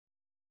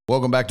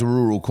Welcome back to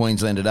rural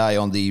Queensland today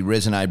on the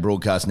Resonate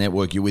Broadcast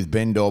Network. You're with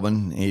Ben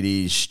Dobbin. It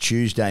is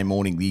Tuesday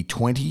morning, the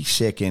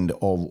 22nd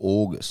of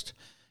August,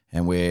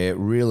 and we're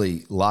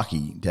really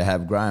lucky to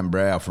have Graham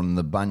Brow from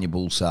the Bunya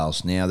Bull Sale.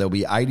 Now, there'll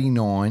be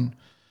 89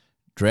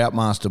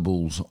 Droughtmaster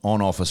bulls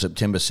on offer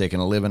September 2nd,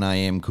 11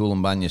 a.m,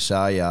 Coolanbunya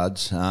Sale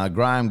Yards.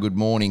 Graham, good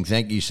morning.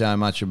 Thank you so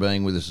much for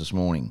being with us this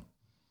morning.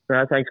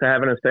 Thanks for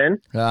having us, Ben.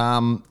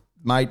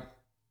 Mate,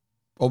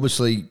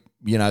 obviously,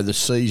 you know, the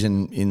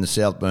season in the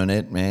South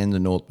Burnett and the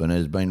North Burnett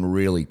has been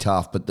really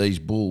tough, but these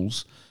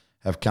bulls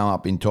have come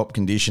up in top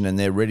condition and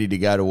they're ready to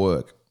go to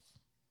work.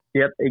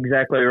 Yep,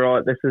 exactly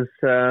right. This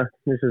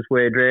is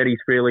where Droughty's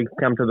really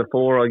come to the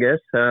fore, I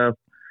guess.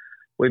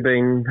 We've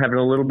been having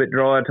a little bit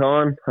drier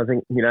time. I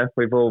think, you know,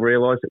 we've all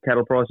realised that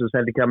cattle prices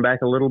had to come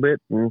back a little bit,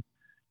 and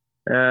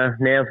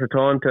now's the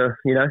time to,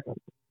 you know,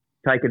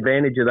 take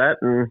advantage of that.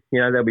 And, you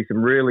know, there'll be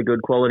some really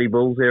good quality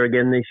bulls there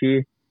again this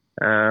year.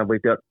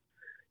 We've got,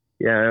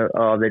 you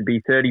know, there'd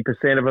be 30%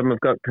 of them have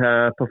got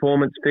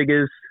performance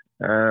figures.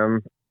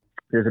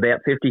 There's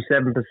about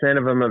 57%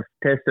 of them have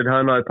tested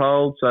homo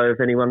polled, so if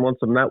anyone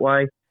wants them that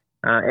way,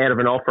 out of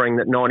an offering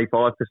that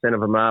 95% of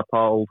them are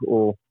polled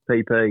or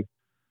PP.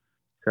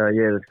 So,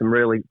 yeah, there's some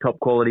really top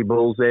quality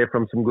bulls there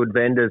from some good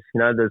vendors. You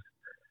know, there's,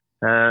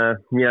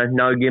 you know,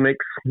 no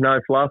gimmicks,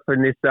 no fluff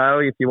in this sale.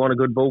 If you want a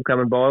good bull,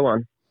 come and buy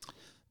one.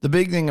 The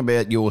big thing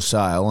about your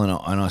sale,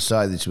 and I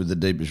say this with the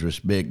deepest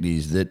respect,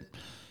 is that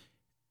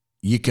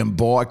you can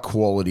buy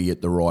quality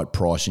at the right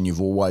price, and you've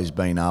always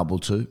been able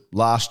to.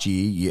 Last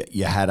year,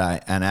 you had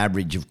an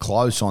average of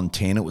close on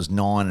 10. It was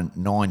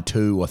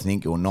 9.2, I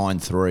think, or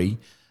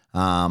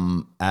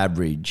 9.3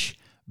 average.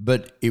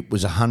 But it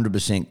was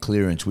 100%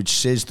 clearance, which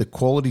says the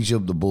qualities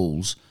of the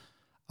bulls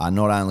are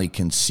not only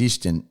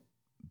consistent,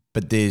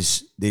 but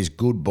there's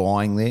good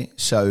buying there.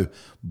 So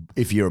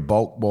if you're a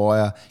bulk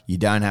buyer, you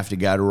don't have to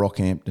go to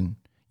Rockhampton.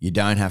 You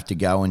don't have to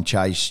go and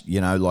chase,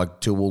 you know,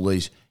 like to all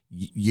these.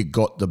 You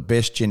got the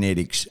best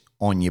genetics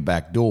on your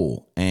back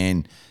door,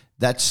 and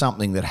that's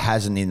something that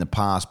hasn't in the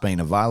past been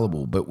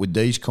available. But with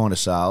these kind of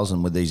sales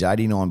and with these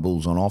 89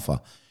 bulls on offer,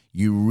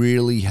 you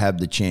really have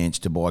the chance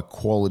to buy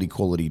quality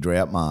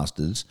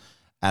Droughtmasters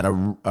at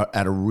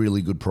a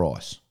really good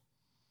price.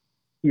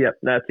 Yep,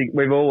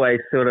 we've always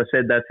sort of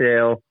said that's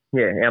our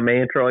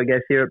mantra, I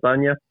guess, here at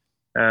Bunya.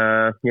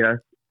 You know,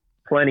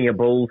 plenty of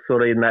bulls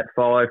sort of in that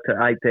 $5,000 to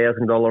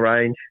 $8,000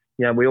 range.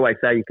 You know, we always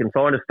say you can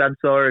find a stud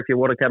sire if you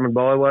want to come and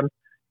buy one.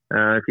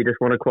 If you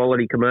just want a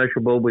quality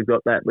commercial bull, we've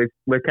got that.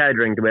 We're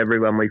catering to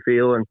everyone, we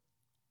feel. And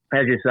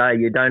as you say,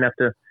 you don't have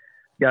to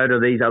go to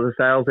these other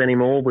sales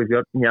anymore. We've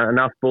got, you know,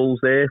 enough bulls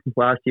there.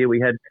 Last year we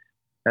had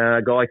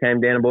a guy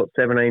came down and bought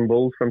 17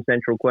 bulls from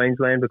Central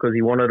Queensland because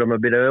he wanted them a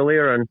bit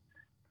earlier. And,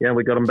 you know,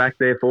 we got them back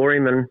there for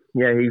him, and,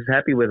 yeah, he's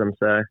happy with them.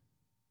 So,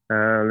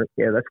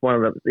 that's one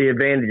of the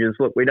advantages.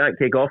 Look, we don't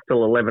kick off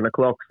till 11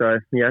 o'clock. So,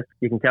 you know,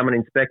 you can come and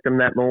inspect them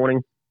that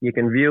morning. You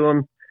can view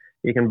them,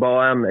 you can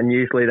buy them, and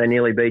usually they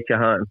nearly beat you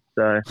home.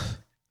 So,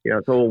 you know,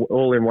 it's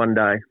all in one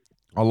day.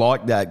 I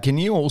like that. Can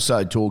you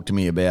also talk to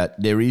me about,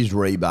 there is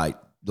rebate,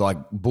 like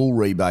bull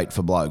rebate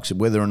for blokes,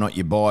 whether or not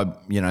you buy,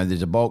 you know,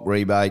 there's a bulk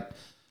rebate.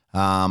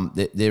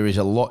 There is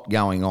a lot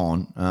going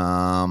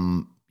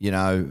on. You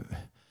know,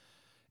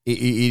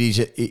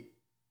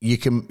 you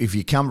can, if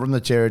you come from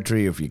the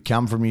Territory, if you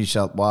come from New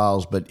South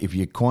Wales, but if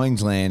you're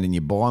Queensland and you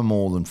buy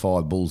more than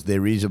 5 bulls,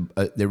 there is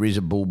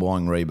a bull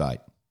buying rebate.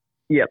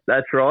 Yep,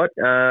 that's right.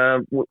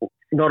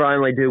 Not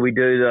only do we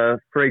do the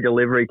free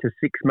delivery to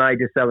 6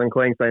 major southern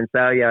Queensland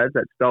sale yards,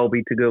 that's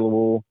Dalby,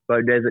 Toogoolawah,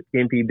 Beaudesert,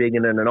 Gympie,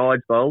 Biggin and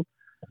Eidsvold.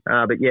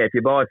 But yeah, if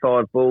you buy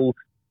 5 bulls,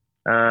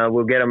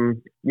 we'll get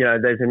them, you know,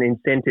 there's an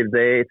incentive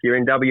there. If you're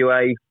in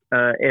WA,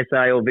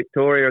 SA or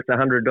Victoria, it's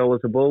 $100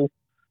 a bull.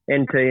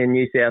 NT and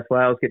New South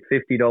Wales get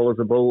 $50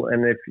 a bull.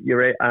 And if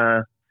you're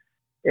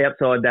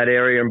outside that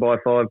area and buy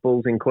 5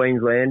 bulls in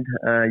Queensland,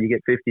 you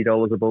get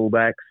 $50 a bull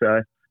back.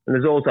 So, and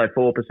there's also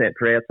 4%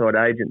 for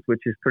outside agents,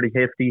 which is pretty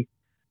hefty.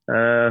 You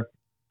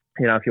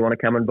know, if you want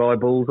to come and buy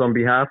bulls on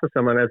behalf of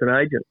someone as an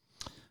agent.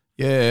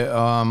 Yeah,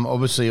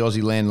 obviously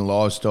Aussie Land and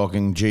Livestock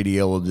and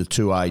GDL are the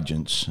 2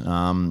 agents,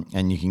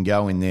 and you can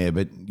go in there.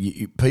 But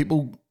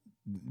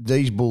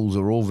these bulls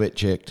are all vet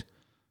checked.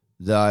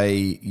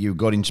 You've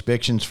got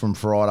inspections from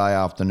Friday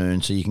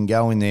afternoon, so you can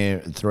go in there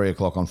at 3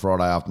 o'clock on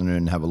Friday afternoon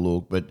and have a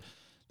look. But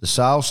the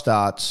sale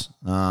starts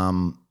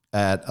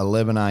at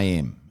 11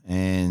 a.m.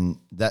 And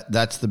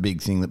that's the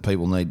big thing that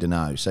people need to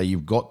know. So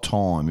you've got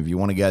time. If you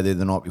want to go there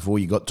the night before,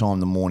 you've got time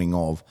the morning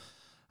of.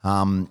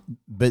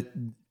 But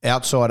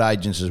outside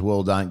agents as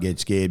well, don't get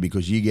scared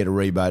because you get a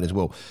rebate as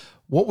well.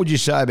 What would you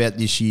say about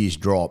this year's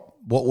drop?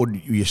 What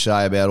would you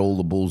say about all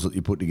the bulls that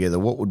you put together?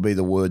 What would be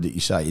the word that you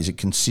say? Is it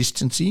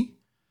consistency?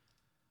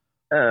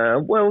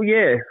 Well,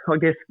 yeah, I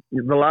guess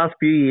the last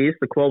few years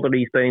the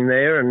quality's been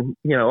there, and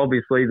you know,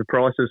 obviously the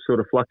prices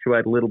sort of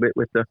fluctuate a little bit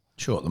with the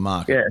the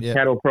market,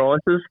 cattle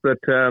prices, but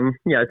you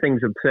know,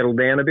 things have settled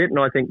down a bit, and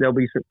I think there'll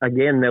be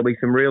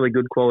some really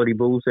good quality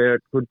bulls there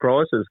at good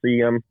prices.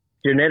 The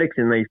genetics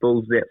in these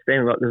bulls is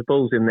outstanding. Like there's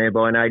bulls in there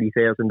by an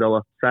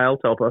 $80,000 sale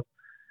topper.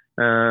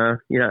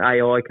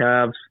 AI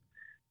calves.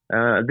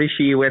 This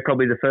year, we're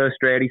probably the first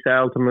Stroudy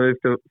sale to move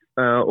to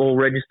all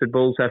registered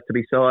bulls have to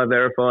be sire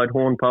verified,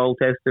 horn pole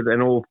tested,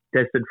 and all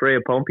tested free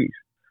of pompies.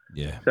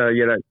 Yeah. So,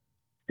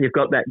 you've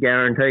got that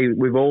guarantee.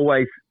 We've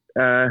always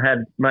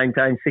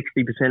maintained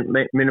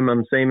 60%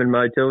 minimum semen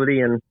motility,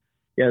 and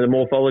the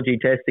morphology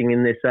testing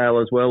in this sale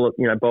as well.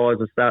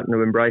 Buyers are starting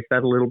to embrace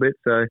that a little bit.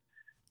 So,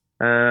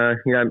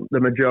 the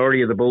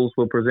majority of the bulls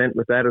will present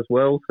with that as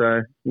well.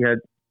 So,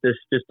 there's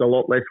just a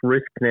lot less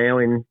risk now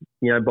in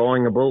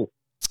buying a bull.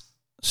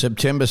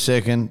 September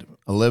 2nd,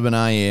 11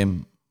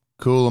 a.m,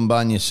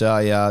 Bunya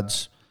Sale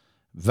Yards.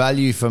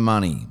 Value for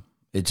money.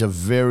 It's a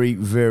very,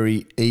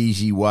 very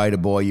easy way to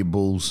buy your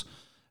bulls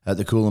at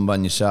the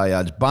Bunya Sale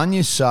Yards.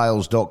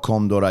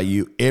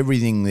 Bunyasales.com.au.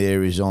 Everything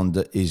there is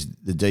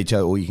the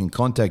detail, or you can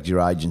contact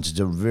your agents. It's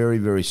a very,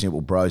 very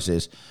simple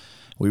process.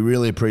 We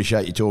really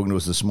appreciate you talking to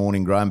us this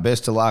morning, Graham.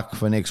 Best of luck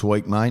for next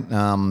week, mate.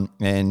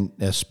 And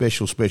a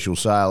special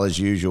sale as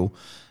usual,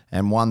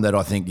 and one that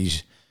I think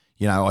is,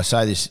 I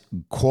say this,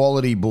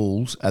 quality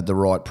bulls at the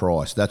right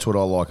price. That's what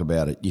I like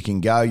about it. You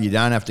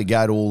don't have to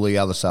go to all the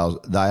other sales.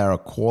 They are a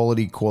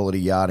quality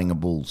yarding of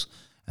bulls,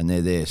 and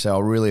they're there. So I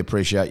really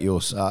appreciate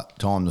your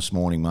time this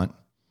morning, mate.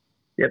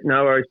 Yep,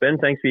 no worries, Ben.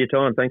 Thanks for your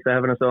time. Thanks for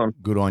having us on.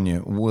 Good on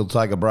you. We'll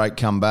take a break,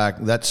 come back.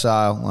 That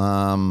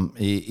sale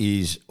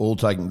is all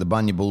taking the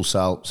Bunya Bull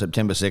Sale,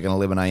 September 2nd,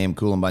 11 a.m,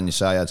 Bunya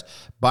Sale Yards.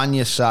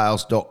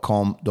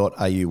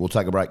 Bunyasales.com.au. We'll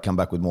take a break, come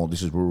back with more.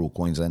 This is Rural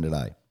Queensland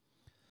Today.